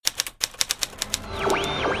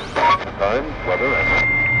time, weather,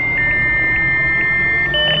 and...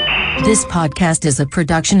 This podcast is a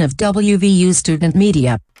production of WVU Student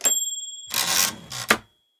Media.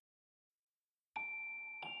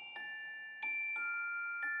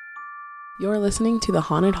 You're listening to the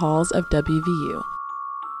Haunted Halls of WVU.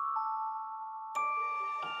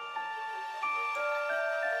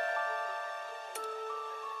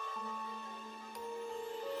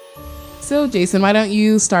 So, Jason, why don't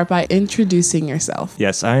you start by introducing yourself?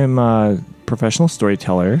 Yes, I am a professional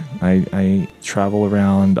storyteller. I travel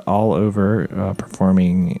around all over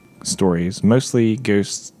performing stories, mostly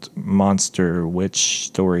ghost, monster, witch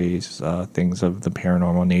stories, things of the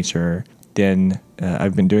paranormal nature. Then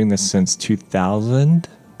I've been doing this since 2000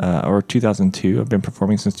 or 2002. I've been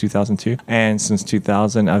performing since 2002. And since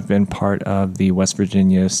 2000, I've been part of the West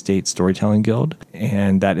Virginia State Storytelling Guild.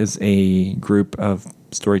 And that is a group of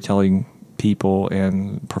storytelling people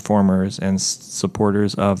and performers and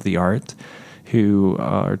supporters of the art who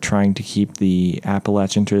are trying to keep the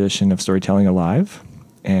Appalachian tradition of storytelling alive.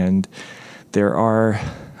 And there are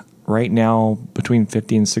right now between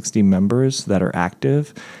 50 and 60 members that are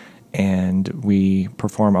active. And we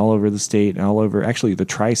perform all over the state, all over actually the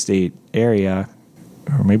tri-state area,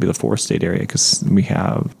 or maybe the four-state area, because we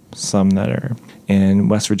have some that are in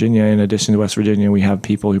West Virginia. In addition to West Virginia, we have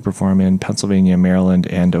people who perform in Pennsylvania, Maryland,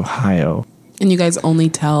 and Ohio. And you guys only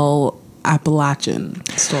tell Appalachian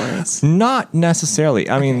stories? Not necessarily.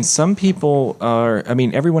 I mean, some people are,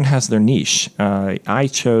 everyone has their niche. I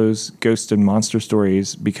chose ghost and monster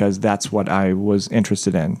stories because that's what I was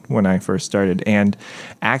interested in when I first started. And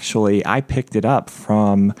actually, I picked it up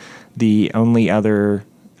from the only other,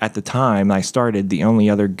 at the time I started, the only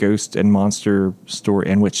other ghost and monster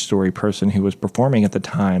story and witch story person who was performing at the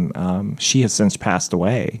time. She has since passed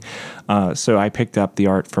away. So I picked up the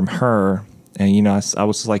art from her. And, I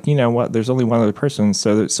was like, you know what, there's only one other person,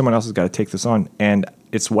 so someone else has got to take this on. And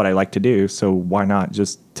it's what I like to do, so why not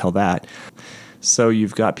just tell that? So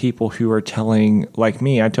you've got people who are telling, like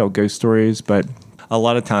me, I tell ghost stories, but a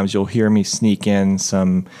lot of times you'll hear me sneak in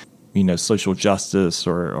some, social justice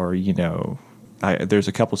or there's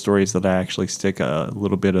a couple stories that I actually stick a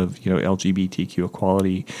little bit of, LGBTQ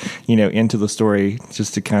equality, into the story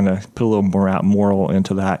just to kind of put a little more moral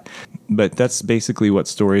into that. But that's basically what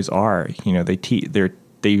stories are.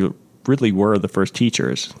 They really were the first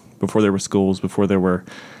teachers before there were schools, before there were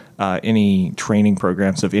any training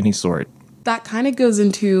programs of any sort. That kind of goes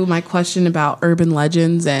into my question about urban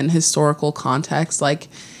legends and historical context. Like,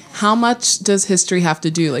 how much does history have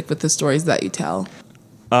to do, with the stories that you tell?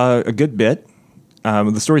 A good bit.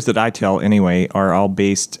 The stories that I tell, anyway, are all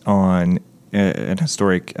based on an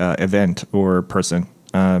historic event or person.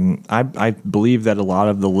 I believe that a lot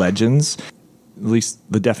of the legends, at least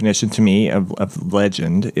the definition to me of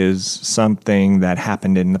legend, is something that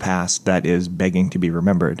happened in the past that is begging to be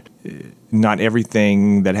remembered. Not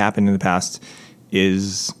everything that happened in the past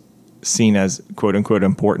is seen as quote unquote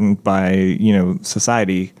important by,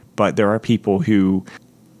 society, but there are people who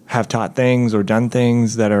have taught things or done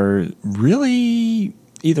things that are really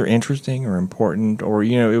either interesting or important, or,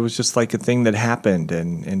 it was just like a thing that happened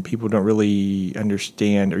and people don't really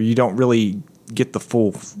understand, or you don't really get the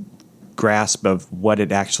full grasp of what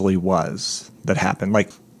it actually was that happened.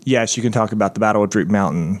 Like, yes, you can talk about the Battle of Droop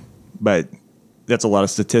Mountain, but that's a lot of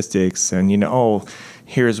statistics and,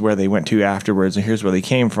 here's where they went to afterwards and here's where they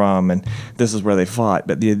came from and this is where they fought.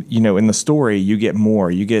 But, in the story, you get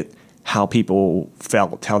more. You get how people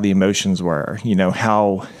felt, how the emotions were,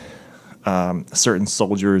 how certain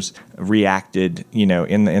soldiers reacted,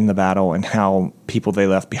 in the battle, and how people they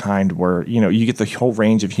left behind were, you get the whole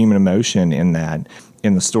range of human emotion in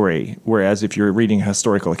the story. Whereas if you're reading a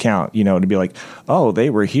historical account, it'd be like, oh, they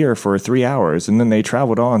were here for 3 hours and then they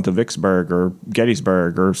traveled on to Vicksburg or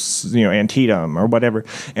Gettysburg or, Antietam or whatever.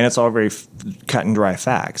 And it's all very cut and dry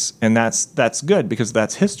facts. And that's good because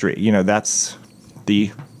that's history. That's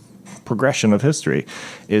the progression of history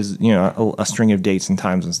is, a string of dates and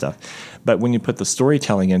times and stuff. But when you put the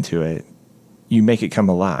storytelling into it, you make it come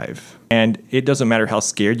alive. And it doesn't matter how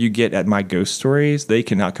scared you get at my ghost stories, they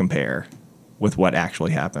cannot compare with what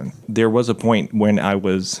actually happened. There was a point when I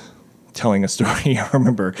was telling a story, I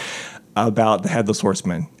remember, about the Headless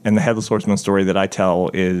Horseman. And the Headless Horseman story that I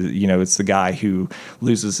tell is, it's the guy who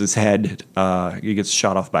loses his head. He gets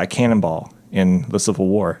shot off by a cannonball in the Civil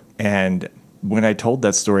War. And when I told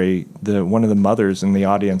that story, one of the mothers in the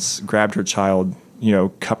audience grabbed her child,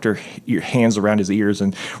 cupped her hands around his ears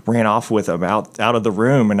and ran off with him out of the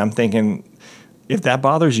room. And I'm thinking, if that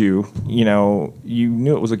bothers you, you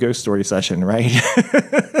knew it was a ghost story session, right?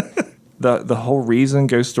 The whole reason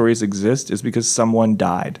ghost stories exist is because someone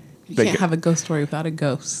died. You can't have a ghost story without a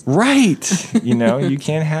ghost. Right. You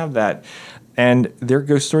can't have that. And there are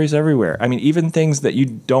ghost stories everywhere. I mean, even things that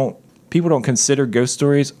people don't consider ghost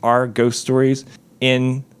stories are ghost stories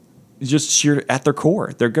in just sheer at their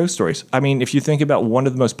core. They're ghost stories. I mean, if you think about one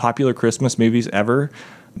of the most popular Christmas movies ever,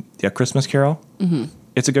 Christmas Carol,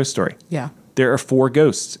 it's a ghost story. Yeah. There are 4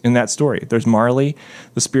 ghosts in that story. There's Marley,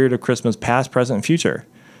 the spirit of Christmas past, present, and future.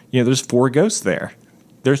 There's 4 ghosts there.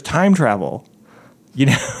 There's time travel.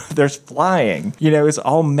 There's flying. It's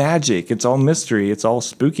all magic. It's all mystery. It's all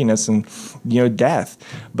spookiness and, death.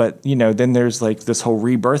 But, then there's like this whole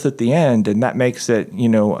rebirth at the end, and that makes it,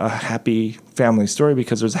 a happy family story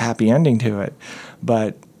because there's a happy ending to it.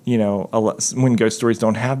 But, when ghost stories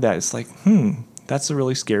don't have that, it's like, that's a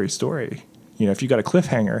really scary story. If you got a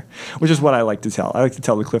cliffhanger, which is what I like to tell. I like to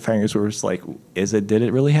tell the cliffhangers where it's like, did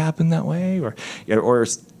it really happen that way? Or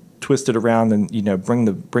twist it around and bring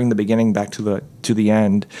the beginning back to the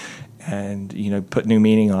end, and put new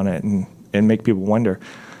meaning on it and make people wonder.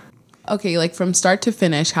 Okay, like from start to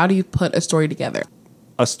finish, how do you put a story together?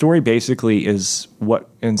 A story basically is what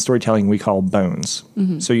in storytelling we call bones.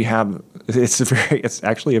 So you have it's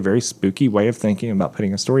actually a very spooky way of thinking about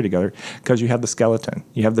putting a story together, because you have the skeleton.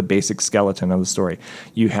 You have the basic skeleton of the story.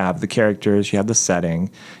 You have the characters, you have the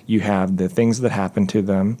setting, you have the things that happen to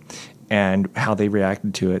them and how they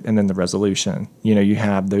reacted to it, and then the resolution. You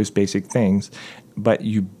have those basic things, but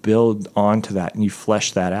you build onto that and you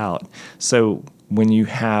flesh that out. So when you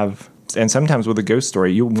have, and sometimes with a ghost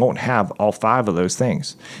story, you won't have all 5 of those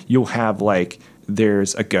things. You'll have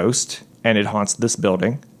there's a ghost and it haunts this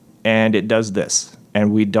building and it does this,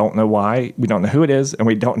 and we don't know why, we don't know who it is, and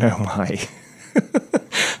we don't know why.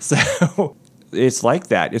 So it's like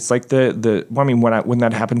that. It's like when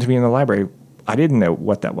that happened to me in the library, I didn't know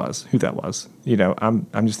what that was, who that was.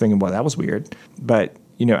 I'm just thinking, well, that was weird. But,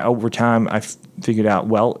 over time, I figured out,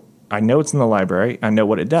 well, I know it's in the library. I know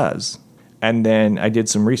what it does. And then I did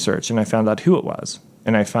some research, and I found out who it was.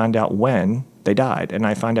 And I found out when they died, and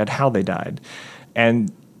I found out how they died.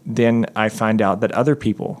 And then I find out that other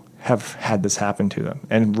people have had this happen to them,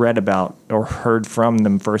 and read about or heard from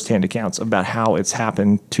them firsthand accounts about how it's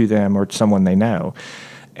happened to them or to someone they know.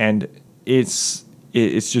 And it's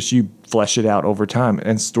just you flesh it out over time,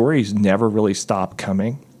 and stories never really stop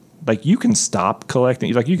coming. Like, you can stop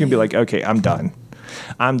collecting. Like, you can be like, okay, I'm done.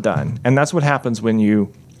 And that's what happens when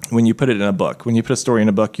you put it in a book. When you put a story in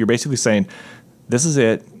a book, you're basically saying, this is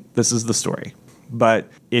it. This is the story. But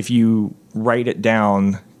if you write it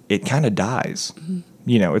down, it kind of dies.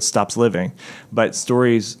 It stops living. But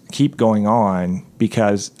stories keep going on,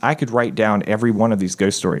 because I could write down every one of these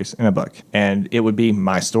ghost stories in a book, and it would be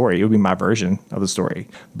my story. It would be my version of the story.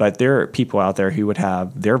 But there are people out there who would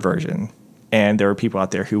have their version, and there are people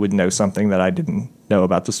out there who would know something that I didn't know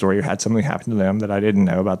about the story, or had something happen to them that I didn't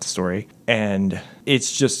know about the story. And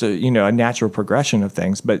it's just a natural progression of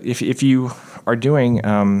things. But if you are doing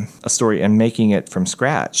a story and making it from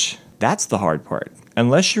scratch, that's the hard part.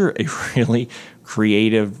 Unless you're a really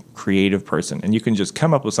creative person and you can just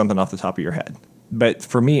come up with something off the top of your head. But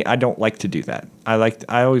for me, I don't like to do that.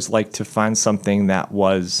 I always like to find something that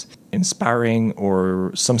was inspiring,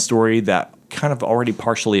 or some story that kind of already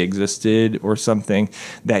partially existed, or something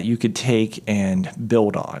that you could take and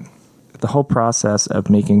build on. The whole process of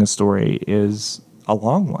making a story is a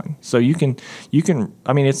long one. So you can,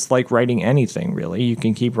 I mean, it's like writing anything really. You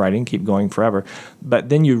can keep writing, keep going forever, but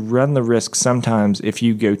then you run the risk sometimes if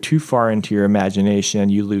you go too far into your imagination,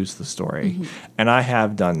 you lose the story. And I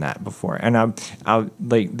have done that before. And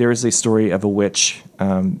there's a story of a witch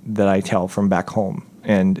that I tell from back home.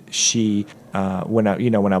 And she, when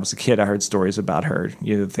I was a kid, I heard stories about her,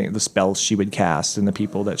 the spells she would cast and the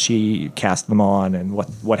people that she cast them on, and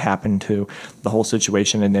what happened to the whole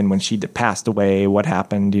situation. And then when she passed away, what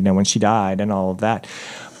happened, when she died and all of that.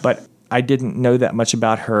 But I didn't know that much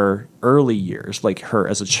about her early years, like her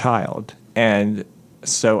as a child. And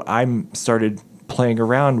so I started playing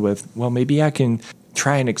around with, well, maybe I can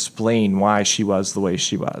try and explain why she was the way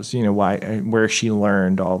she was, where she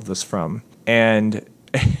learned all of this from. And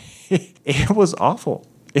it was awful.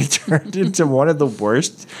 It turned into one of the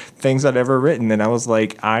worst things I'd ever written. And I was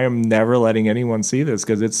like, I am never letting anyone see this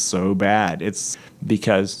because it's so bad. It's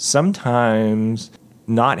because sometimes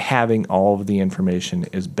not having all of the information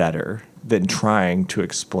is better than trying to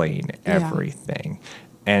explain everything.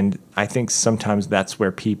 And I think sometimes that's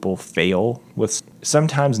where people fail with.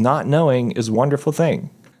 Sometimes not knowing is a wonderful thing.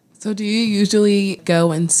 So do you usually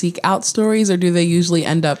go and seek out stories, or do they usually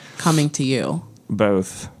end up coming to you?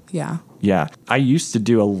 Both. Yeah. Yeah. I used to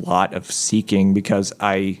do a lot of seeking because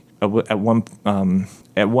at one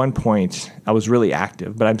point I was really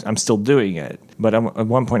active, but I'm still doing it. But at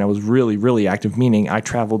one point I was really, really active, meaning I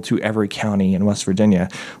traveled to every county in West Virginia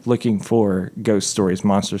looking for ghost stories,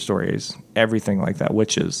 monster stories, everything like that,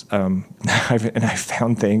 witches. And I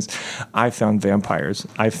found things. I found vampires.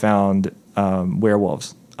 I found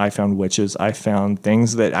werewolves. I found witches. I found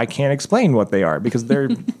things that I can't explain what they are because they're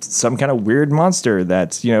some kind of weird monster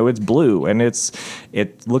that's, it's blue and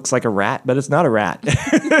it looks like a rat, but it's not a rat.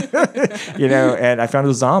 And I found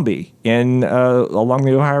a zombie along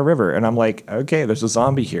the Ohio River. And I'm like, okay, there's a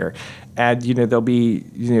zombie here. And, there'll be,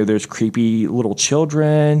 there's creepy little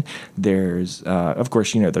children. There's, of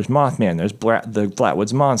course, there's Mothman. There's the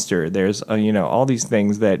Flatwoods Monster. There's, all these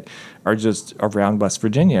things that are just around West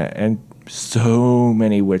Virginia. And so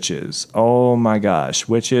many witches. Oh my gosh.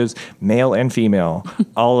 Witches, male and female,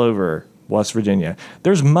 all over West Virginia.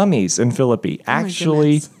 There's mummies in Philippi.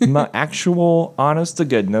 Actually, actual, honest to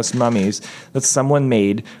goodness mummies that someone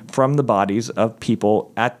made from the bodies of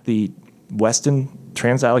people at the Weston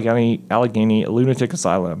Trans-Allegheny Lunatic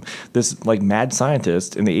Asylum. This mad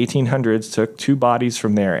scientist in the 1800s took 2 bodies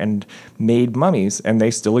from there and made mummies, and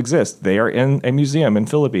they still exist. They are in a museum in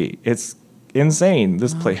Philippi. It's insane,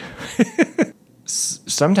 this place.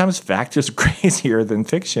 Sometimes fact is crazier than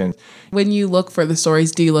fiction. When you look for the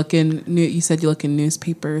stories, do you look in? You said you look in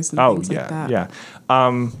newspapers and things like that. Yeah.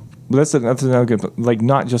 That's another good.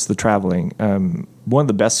 Not just the traveling. One of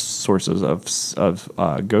the best sources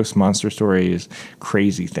of ghost monster stories,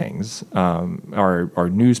 crazy things, are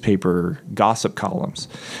newspaper gossip columns.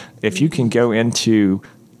 If you can go into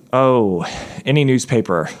any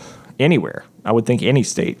newspaper anywhere. I would think any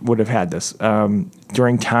state would have had this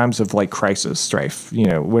during times of crisis, strife.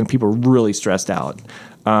 When people are really stressed out.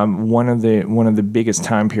 One of the biggest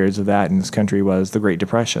time periods of that in this country was the Great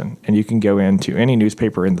Depression, and you can go into any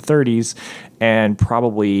newspaper in the 30s, and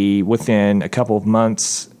probably within a couple of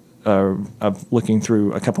months of looking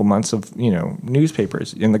through a couple months of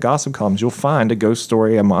newspapers in the gossip columns, you'll find a ghost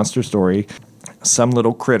story, a monster story. Some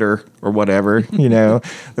little critter or whatever,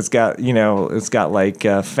 it's got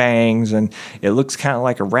fangs and it looks kind of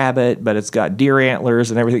like a rabbit, but it's got deer antlers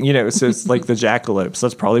and everything, so it's like the jackalopes.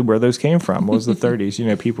 That's probably where those came from. It was the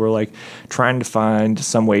 30s. People were trying to find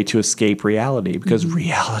some way to escape reality because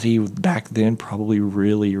reality back then probably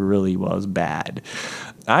really, really was bad.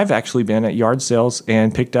 I've actually been at yard sales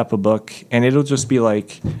and picked up a book, and it'll just be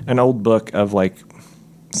an old book of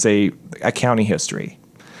say a county history.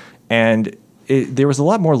 And there was a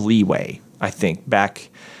lot more leeway, I think, back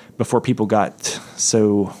before people got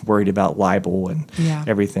so worried about libel and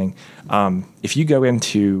everything. If you go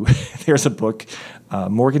into, there's a book,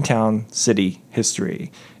 Morgantown City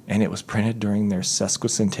History, and it was printed during their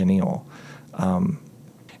sesquicentennial. And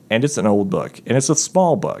it's an old book, and it's a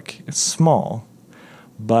small book. It's small,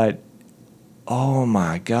 but oh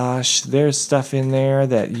my gosh, there's stuff in there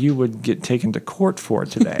that you would get taken to court for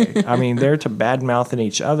today. I mean, they're to bad-mouthing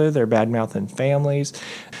each other. They're bad-mouthing families.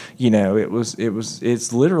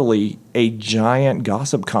 It's literally a giant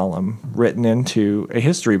gossip column written into a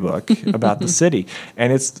history book about the city.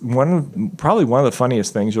 And it's probably one of the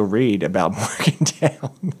funniest things you'll read about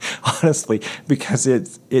Morgantown, honestly, because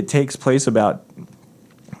it takes place about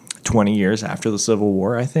 20 years after the Civil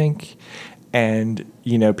War, I think. And,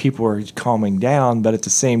 people are calming down, but at the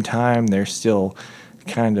same time, they're still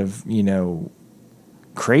kind of,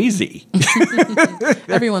 crazy.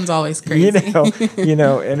 Everyone's always crazy. And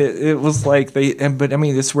it was but I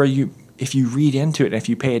mean, this is where if you read into it and if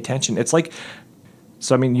you pay attention, it's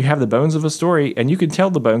you have the bones of a story, and you can tell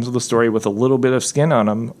the bones of the story with a little bit of skin on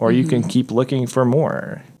them, or you can keep looking for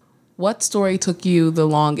more. What story took you the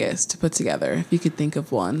longest to put together, if you could think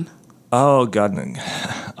of one? Oh, God.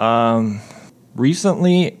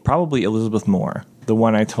 Recently, probably Elizabeth Moore, the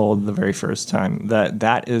one I told the very first time.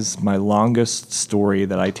 That is my longest story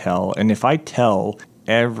that I tell. And if I tell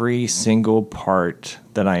every single part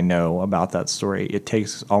that I know about that story, it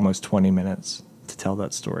takes almost 20 minutes to tell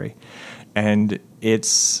that story. And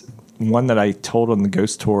it's one that I told on the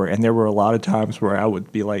ghost tour, and there were a lot of times where I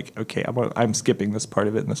would be like, okay, I'm skipping this part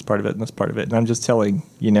of it and this part of it and this part of it, and I'm just telling,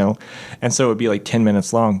 and so it would be 10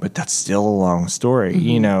 minutes long, but that's still a long story.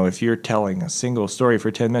 If you're telling a single story for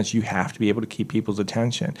 10 minutes, you have to be able to keep people's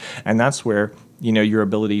attention, and that's where your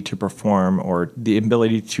ability to perform or the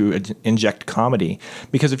ability to inject comedy.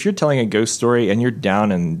 Because if you're telling a ghost story and you're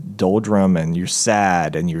down in doldrum and you're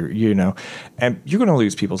sad and and you're going to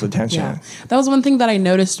lose people's attention. Yeah. That was one thing that I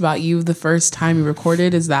noticed about you the first time you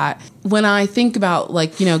recorded, is that when I think about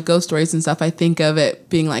ghost stories and stuff, I think of it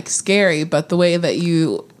being scary, but the way that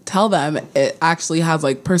you tell them, it actually has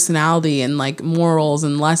personality and morals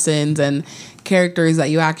and lessons and characters that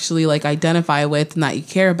you actually identify with and that you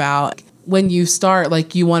care about. When you start,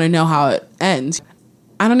 you want to know how it end.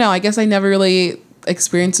 I don't know. I guess I never really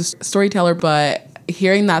experienced a storyteller, but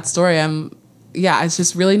hearing that story, it's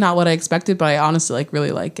just really not what I expected, but I honestly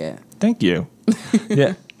really like it. Thank you.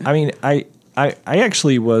 Yeah. I mean, I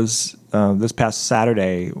actually was, this past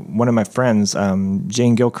Saturday, one of my friends,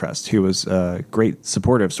 Jane Gilchrist, who was a great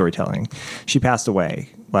supporter of storytelling, she passed away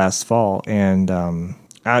last fall, and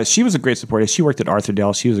she was a great supporter. She worked at Arthur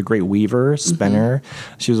Dell. She was a great weaver, spinner.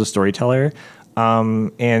 She was a storyteller.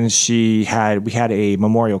 And we had a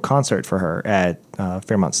memorial concert for her at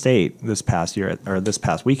Fairmont State this past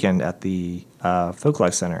weekend at the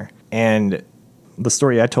Folklife Center. And the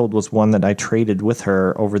story I told was one that I traded with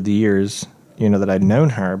her over the years, that I'd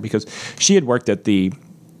known her, because she had worked at the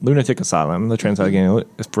lunatic asylum, the Trans-Allegheny,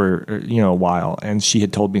 for a while, and she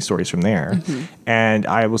had told me stories from there, and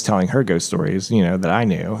I was telling her ghost stories, that I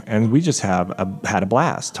knew, and we just had a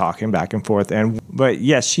blast talking back and forth. But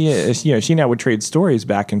yes, she and I would trade stories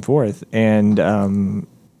back and forth, and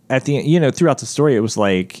at the end, throughout the story, it was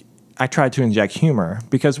like I tried to inject humor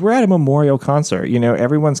because we're at a memorial concert.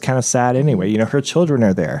 Everyone's kind of sad anyway. Her children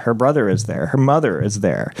are there. Her brother is there. Her mother is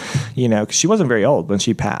there. 'Cause she wasn't very old when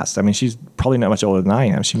she passed. I mean, she's probably not much older than I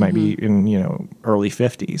am. She might be in, early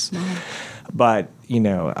 50s. But,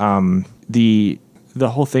 the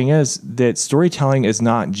whole thing is that storytelling is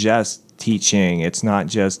not just teaching. It's not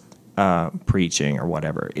just preaching or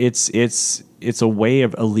whatever. It's a way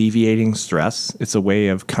of alleviating stress. It's a way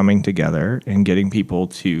of coming together and getting people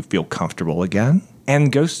to feel comfortable again.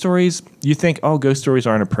 And ghost stories, you think, ghost stories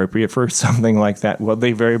aren't appropriate for something like that. Well,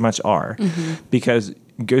 they very much are, because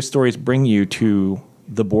ghost stories bring you to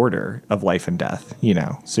the border of life and death,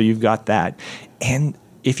 So you've got that. And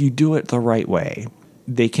if you do it the right way,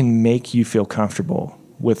 they can make you feel comfortable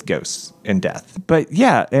with ghosts and death. But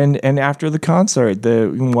yeah, and after the concert,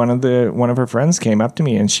 one of her friends came up to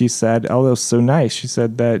me and she said, "Oh, that was so nice." She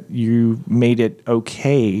said that you made it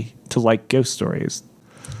okay to like ghost stories.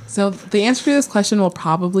 So the answer to this question will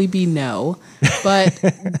probably be no. But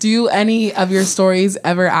do any of your stories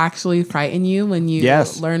ever actually frighten you when you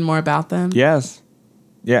learn more about them? Yes.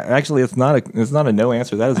 Yeah, actually, it's not a no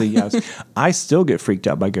answer. That is a yes. I still get freaked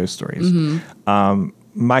out by ghost stories.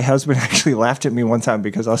 My husband actually laughed at me one time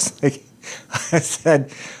because I was like, I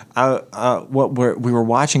said, we were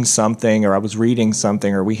watching something, or I was reading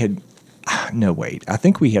something, or I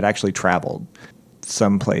think we had actually traveled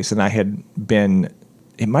someplace, and I had been,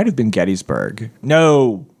 it might have been Gettysburg.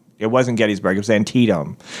 No, it wasn't Gettysburg. It was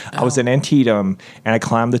Antietam. I was in Antietam, and I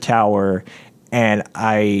climbed the tower, and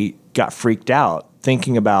I got freaked out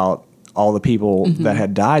thinking about all the people that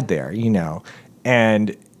had died there,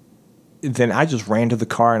 and then I just ran to the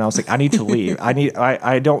car and I was like, I need to leave.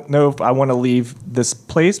 I don't know if I want to leave this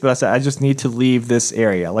place, but I said, I just need to leave this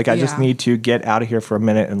area. I just need to get out of here for a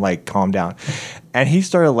minute and calm down. And he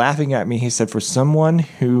started laughing at me. He said, for someone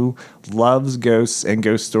who loves ghosts and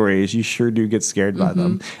ghost stories, you sure do get scared by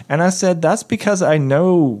them. And I said, that's because I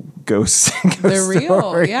know ghosts and ghost They're real,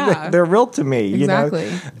 stories. yeah. They're real to me,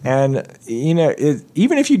 Exactly. And,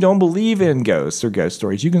 even if you don't believe in ghosts or ghost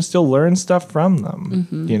stories, you can still learn stuff from them.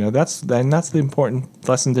 That's the important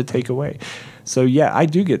lesson to take away. So, yeah, I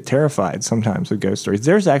do get terrified sometimes with ghost stories.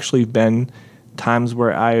 There's actually been times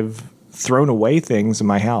where I've thrown away things in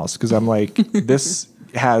my house because I'm like, this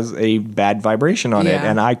has a bad vibration on it,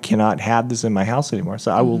 and I cannot have this in my house anymore.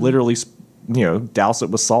 So I will literally, douse it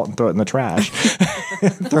with salt and throw it in the trash,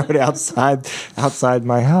 throw it outside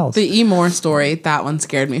my house. The Emor story, that one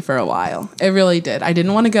scared me for a while. It really did. I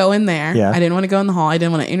didn't want to go in there. Yeah. I didn't want to go in the hall. I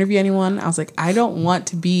didn't want to interview anyone. I was like, I don't want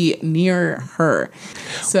to be near her.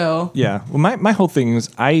 So yeah. Well, my whole thing is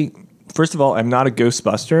first of all, I'm not a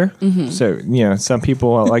Ghostbuster. So, some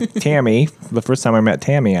people like Tammy, the first time I met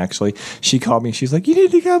Tammy, actually, she called me. She's like, you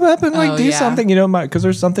need to come up and do something, because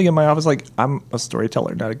there's something in my office. I'm a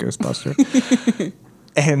storyteller, not a Ghostbuster.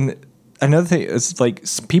 And another thing is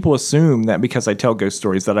people assume that because I tell ghost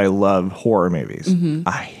stories that I love horror movies.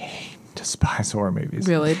 I despise horror movies.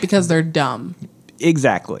 Really? Because they're dumb.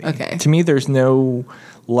 Exactly. Okay. To me, there's no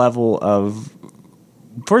level of...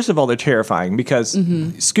 First of all, they're terrifying because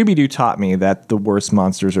Scooby-Doo taught me that the worst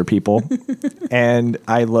monsters are people. And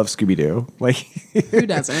I love Scooby-Doo. Who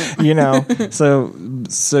doesn't?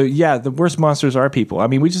 So yeah, the worst monsters are people. I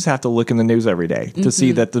mean, we just have to look in the news every day to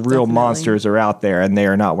see that the real monsters are out there and they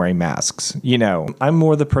are not wearing masks. I'm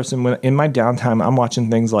more the person when in my downtime, I'm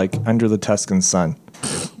watching things like Under the Tuscan Sun.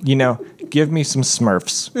 Give me some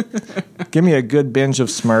Smurfs. Give me a good binge of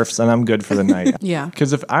Smurfs, and I'm good for the night. Yeah.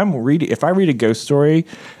 Because if I read a ghost story,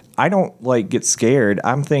 I don't get scared.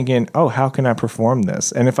 I'm thinking, oh, how can I perform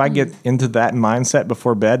this? And if I get into that mindset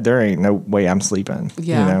before bed, there ain't no way I'm sleeping.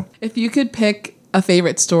 Yeah. If you could pick a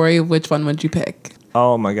favorite story, which one would you pick?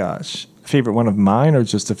 Oh my gosh. Favorite one of mine or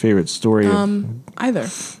just a favorite story? Either.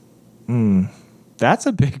 That's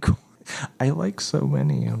a big one. I like so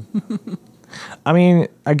many. I mean,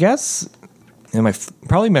 I guess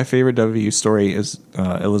probably my favorite WVU story is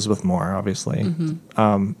Elizabeth Moore, obviously.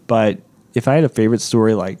 But if I had a favorite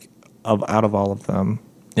story, like out of all of them,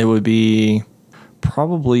 it would be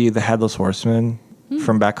probably the Headless Horseman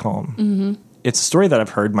from back home. It's a story that I've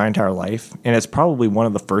heard my entire life, and it's probably one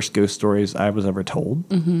of the first ghost stories I was ever told.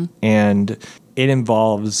 And it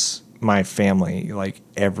involves my family, like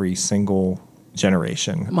every single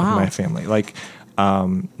generation of my family. Like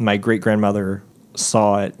my great grandmother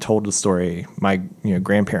saw it, told the story. My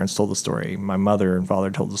grandparents told the story. My mother and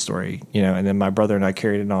father told the story. And then my brother and I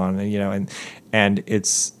carried it on. And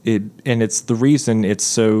it's the reason it's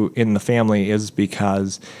so in the family is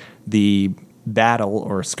because the battle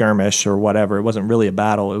or skirmish or whatever, it wasn't really a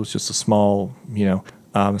battle. It was just a small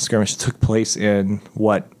skirmish that took place in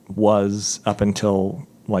what was up until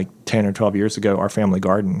like 10 or 12 years ago our family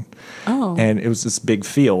garden. And it was this big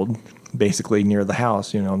field basically near the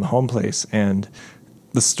house, in the home place. And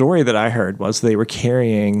the story that I heard was they were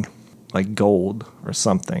carrying like gold or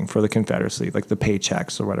something for the Confederacy, like the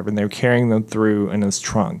paychecks or whatever. And they were carrying them through in this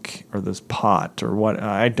trunk or this pot or what,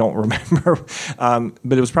 I don't remember.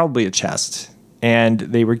 But it was probably a chest. And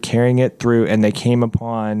they were carrying it through, and they came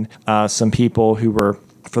upon some people who were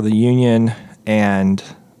for the Union and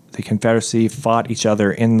the Confederacy fought each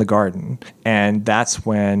other in the garden. And that's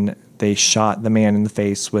when they shot the man in the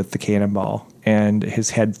face with the cannonball, and his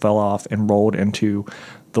head fell off and rolled into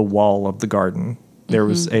the wall of the garden.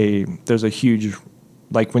 There's a huge,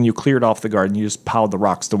 like when you cleared off the garden, you just piled the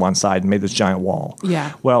rocks to one side and made this giant wall.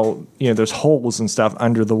 Yeah. Well, there's holes and stuff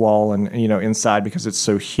under the wall and, inside because it's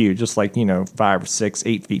so huge, just like, 5, 6,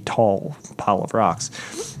 8 feet tall pile of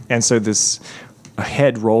rocks. And so a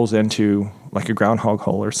head rolls into like a groundhog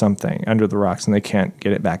hole or something under the rocks, and they can't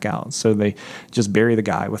get it back out. So they just bury the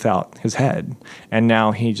guy without his head. And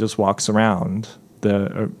now he just walks around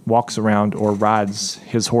or rides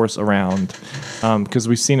his horse around, because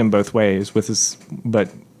we've seen him both ways with his, but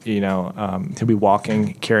he'll be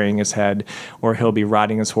walking, carrying his head, or he'll be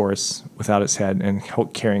riding his horse without his head and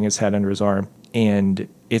carrying his head under his arm. And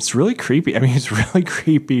it's really creepy. I mean, he's a really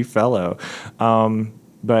creepy fellow.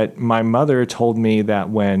 But my mother told me that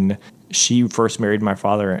when she first married my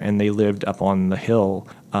father and they lived up on the hill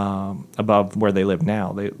above where they live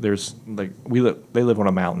now, they live on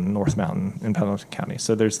a mountain, North Mountain in Pendleton County.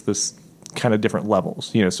 So there's this kind of different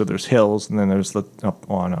levels, so there's hills, and then there's the up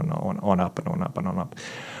on up and on up and on up.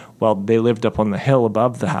 Well, they lived up on the hill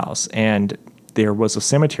above the house, and there was a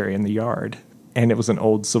cemetery in the yard. And it was an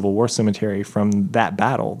old Civil War cemetery from that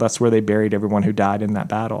battle. That's where they buried everyone who died in that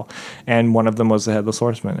battle. And one of them was the Headless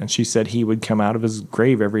Horseman. And she said he would come out of his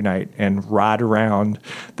grave every night and ride around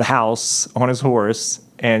the house on his horse.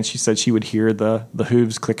 And she said she would hear the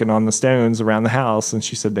hooves clicking on the stones around the house. And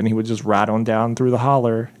she said then he would just ride on down through the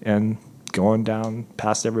holler and going down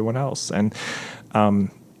past everyone else. And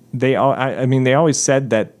they always said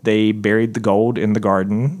that they buried the gold in the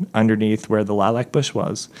garden underneath where the lilac bush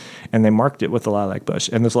was, and they marked it with the lilac bush.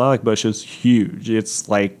 And this lilac bush is huge. It's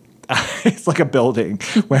like a building.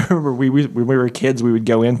 Whenever when we were kids, we would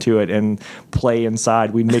go into it and play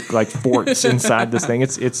inside. We'd make like forts inside this thing.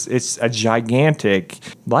 It's a gigantic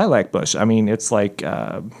lilac bush. I mean, it's like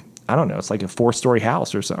I don't know. It's like a 4-story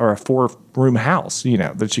house or a 4-room house,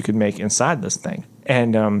 that you could make inside this thing.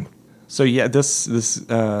 And so yeah, this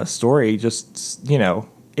story just,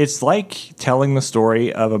 it's like telling the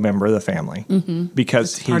story of a member of the family,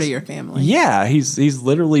 because he's part of your family. Yeah, he's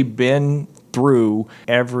literally been through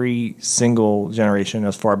every single generation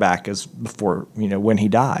as far back as before, when he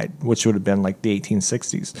died, which would have been like the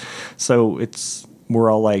 1860s. So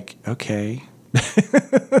we're all like, okay.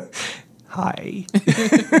 Hi.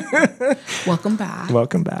 Welcome back.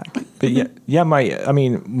 But yeah,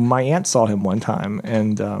 my aunt saw him one time,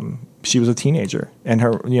 and she was a teenager, and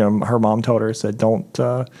her mom told her, said,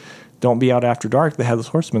 don't be out after dark. The Headless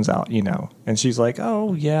Horseman's out, And she's like,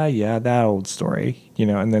 oh yeah, that old story,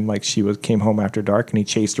 And then like came home after dark, and he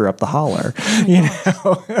chased her up the holler,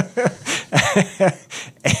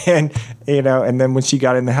 And and then when she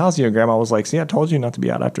got in the house, Grandma was like, "See, I told you not to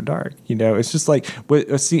be out after dark." It's just like with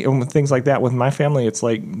things like that with my family. It's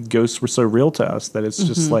like ghosts were so real to us that it's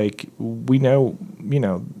just like we know,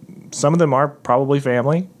 some of them are probably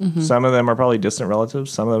family. Some of them are probably distant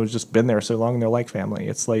relatives. Some of them have just been there so long and they're like family.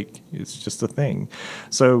 It's like it's just a thing.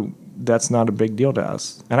 So that's not a big deal to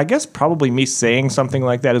us. And I guess probably me saying something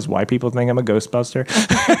like that is why people think I'm a Ghostbuster.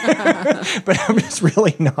 But I'm just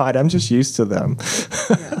really not. I'm just used to them.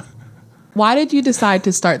 Yeah. Why did you decide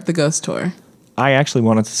to start the ghost tour? I actually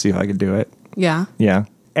wanted to see if I could do it. Yeah. Yeah.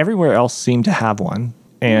 Everywhere else seemed to have one.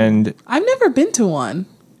 And I've never been to one.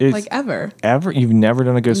 Like ever. Ever? You've never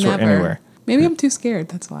done a ghost tour anywhere? Maybe I'm too scared.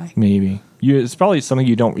 That's why. Maybe. It's probably something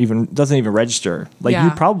you doesn't even register. Like you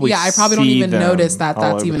probably I probably don't even notice that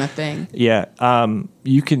that's even a thing. Yeah.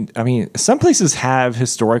 Some places have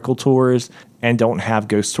historical tours and don't have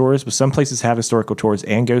ghost tours, but some places have historical tours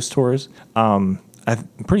and ghost tours. I'm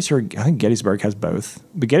pretty sure, I think Gettysburg has both.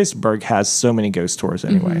 But Gettysburg has so many ghost tours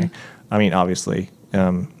anyway. I mean, obviously.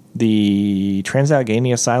 The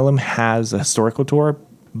Trans-Allegheny Asylum has a historical tour,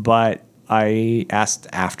 but I asked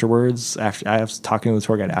afterwards, after I was talking to the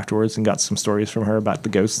tour guide afterwards and got some stories from her about the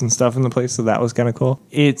ghosts and stuff in the place, so that was kind of cool.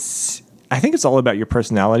 I think it's all about your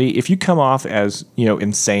personality. If you come off as,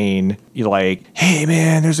 insane, you're like, hey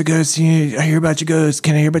man, there's a ghost, I hear about your ghost,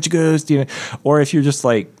 can I hear about your ghost? Or if you're just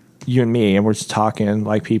like you and me and we're just talking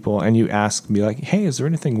like people and you ask me like, hey, is there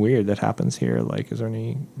anything weird that happens here? Like, is there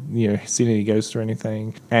any, seen any ghosts or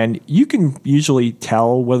anything? And you can usually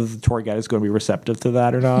tell whether the tour guide is going to be receptive to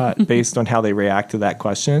that or not based on how they react to that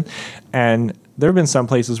question. And there have been some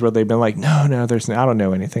places where they've been like, no, I don't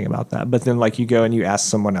know anything about that. But then like you go and you ask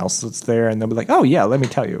someone else that's there and they'll be like, oh yeah, let me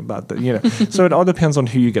tell you about that, So it all depends on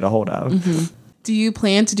who you get a hold of. Mm-hmm. Do you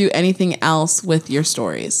plan to do anything else with your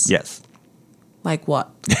stories? Yes. Like what?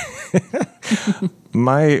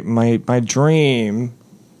 My dream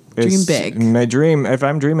is... Dream big. My dream, if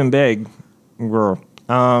I'm dreaming big, girl...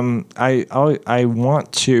 I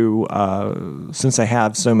want to, since I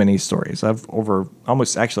have so many stories, I've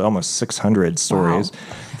almost 600 stories.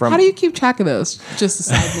 Wow. How do you keep track of those? Just a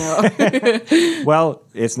side note. Well,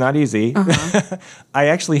 it's not easy. Uh-huh. I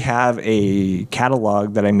actually have a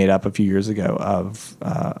catalog that I made up a few years ago of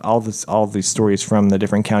all these stories from the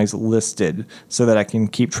different counties listed so that I can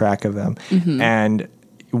keep track of them. Mm-hmm. And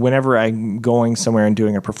whenever I'm going somewhere and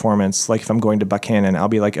doing a performance, like if I'm going to Buchanan, I'll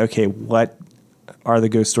be like, okay, what are the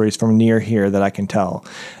ghost stories from near here that I can tell?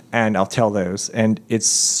 And I'll tell those. And it's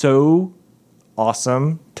so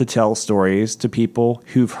awesome to tell stories to people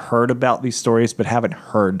who've heard about these stories but haven't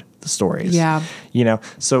heard the stories. Yeah.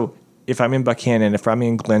 So if I'm in Buchanan, if I'm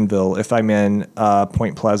in Glenville, if I'm in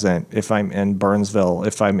Point Pleasant, if I'm in Burnsville,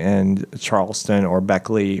 if I'm in Charleston or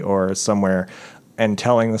Beckley or somewhere and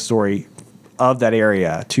telling the story of that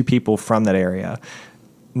area to people from that area,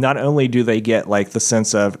 not only do they get like the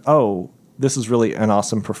sense of, oh, this is really an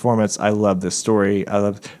awesome performance. I love this story.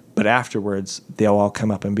 But afterwards, they'll all come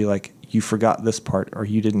up and be like, you forgot this part, or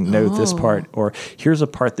you didn't know this part, or here's a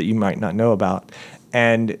part that you might not know about.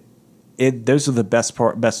 And those are the best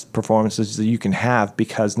performances that you can have,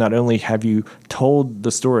 because not only have you told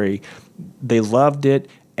the story, they loved it,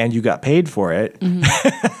 and you got paid for it,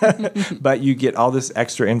 mm-hmm. but you get all this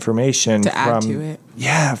extra information to add to it.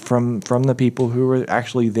 Yeah, from the people who were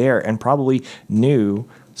actually there and probably knew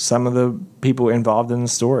some of the people involved in the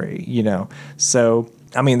story, So,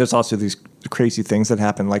 I mean, there's also these crazy things that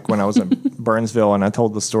happen. Like when I was at Burnsville and I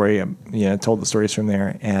told the story, told the stories from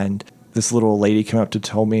there. And this little lady came up to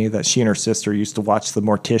tell me that she and her sister used to watch The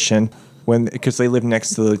Mortician because they lived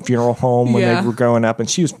next to the funeral home when they were growing up. And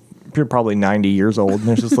she was probably 90 years old. And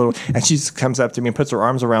there's this little, and she just comes up to me and puts her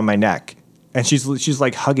arms around my neck. And she's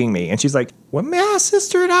like hugging me, and she's like, when my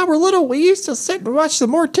sister and I were little, we used to sit and watch The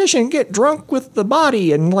Mortician get drunk with the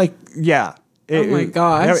body, and like, yeah. Oh my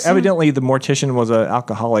gosh. Evidently, the mortician was an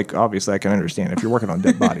alcoholic. Obviously, I can understand if you're working on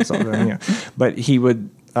dead bodies. But he would.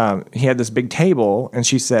 He had this big table, and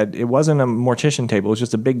she said it wasn't a mortician table. It was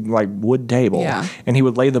just a big like wood table. Yeah. And he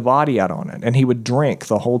would lay the body out on it, and he would drink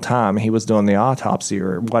the whole time he was doing the autopsy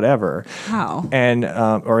or whatever. Wow. And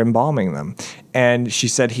or embalming them. And she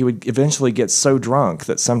said he would eventually get so drunk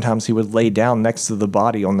that sometimes he would lay down next to the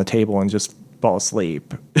body on the table and just fall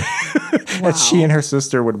asleep. Wow. And she and her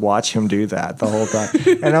sister would watch him do that the whole time.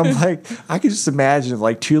 And I'm like, I could just imagine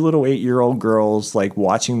like two little 8-year-old girls like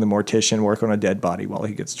watching the mortician work on a dead body while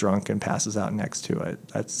he gets drunk and passes out next to it.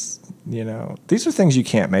 That's, these are things you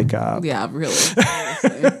can't make up. Yeah, really.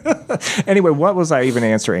 Anyway, what was I even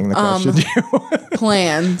answering the question to?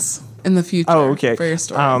 Plans in the future for your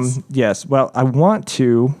stories. Yes. Well, I want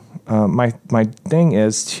to, my thing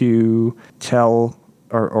is to tell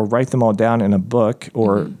or write them all down in a book,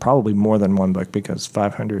 or probably more than one book, because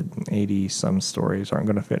 580 some stories aren't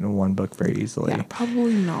going to fit in one book very easily. Yeah,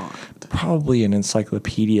 probably not. Probably an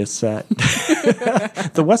encyclopedia set.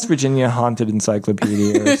 The West Virginia Haunted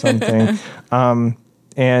Encyclopedia or something.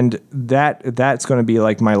 And that's going to be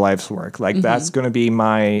like my life's work. Like that's going to be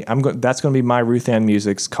that's going to be my Ruth Ann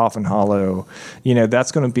Music's Coffin Hollow.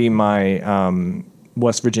 That's going to be my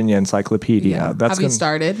West Virginia Encyclopedia. Yeah. Have you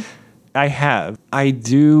started? I have. I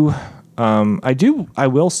do. I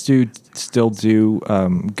will still do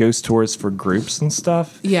ghost tours for groups and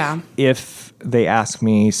stuff. Yeah. If they ask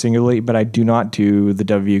me singularly, but I do not do the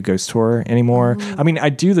WVU ghost tour anymore. I mean, I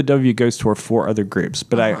do the WVU ghost tour for other groups,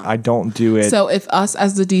 but I don't do it. So if us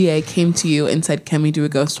as the DA came to you and said, "Can we do a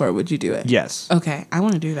ghost tour?" Would you do it? Yes. Okay, I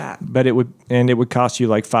want to do that. But it would cost you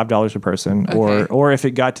like $5 a person, Okay. or if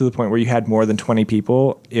it got to the point where you had more than 20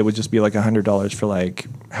 people, it would just be like $100 for like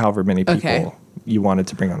however many people you wanted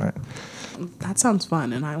to bring on it. That sounds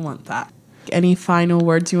fun, and I want that. Any final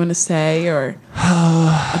words you want to say or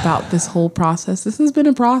about this whole process? This has been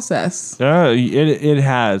a process. It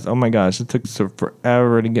has. Oh my gosh, it took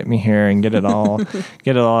forever to get me here and get it all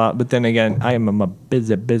out. But then again, I am a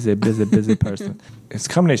busy person. It's a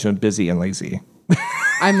combination of busy and lazy.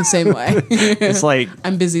 I'm the same way. It's like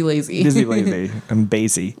I'm busy, lazy. Busy, lazy. I'm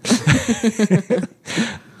bazy.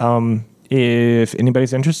 If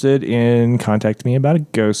anybody's interested in contacting me about a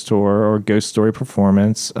ghost tour or ghost story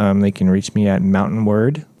performance, they can reach me at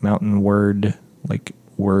mountainword like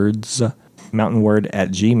words,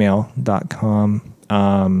 mountainword@gmail.com.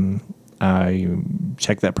 I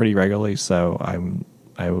check that pretty regularly, so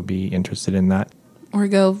I will be interested in that. Or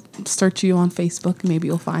go search you on Facebook. Maybe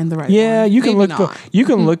you'll find the right one. Yeah, you can Maybe you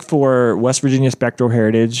can look for West Virginia Spectral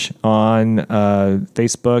Heritage on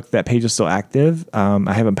Facebook. That page is still active.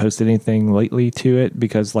 I haven't posted anything lately to it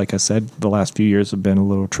because, like I said, the last few years have been a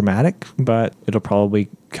little traumatic. But it'll probably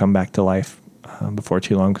come back to life before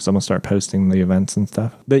too long because I'm gonna start posting the events and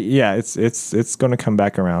stuff. But yeah, it's going to come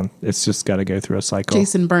back around. It's just got to go through a cycle.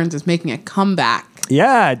 Jason Burns is making a comeback.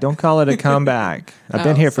 Yeah, don't call it a comeback. I've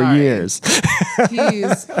been here for years.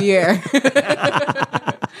 He's here.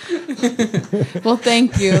 Well,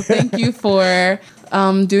 thank you. Thank you for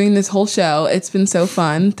doing this whole show. It's been so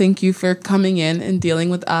fun. Thank you for coming in and dealing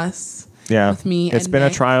with us. Yeah, with me. It's been a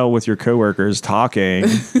trial with your coworkers talking.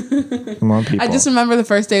 Come on, people. I just remember the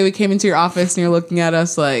first day we came into your office and you're looking at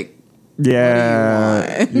us like, yeah,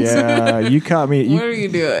 what do you want? yeah. You caught me. What are you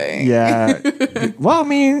doing? Yeah. Well, I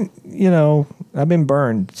mean, I've been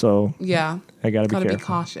burned, so yeah, I gotta be careful. Be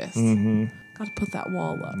cautious. Mm-hmm. Gotta put that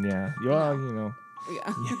wall up. Yeah. Well,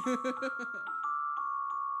 Yeah.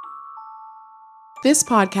 This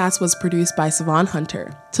podcast was produced by SeVohn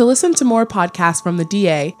Hunter. To listen to more podcasts from the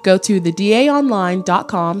DA, go to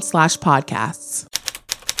thedaonline.com/podcasts.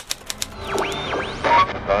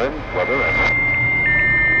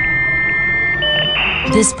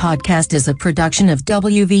 This podcast is a production of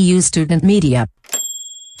WVU Student Media.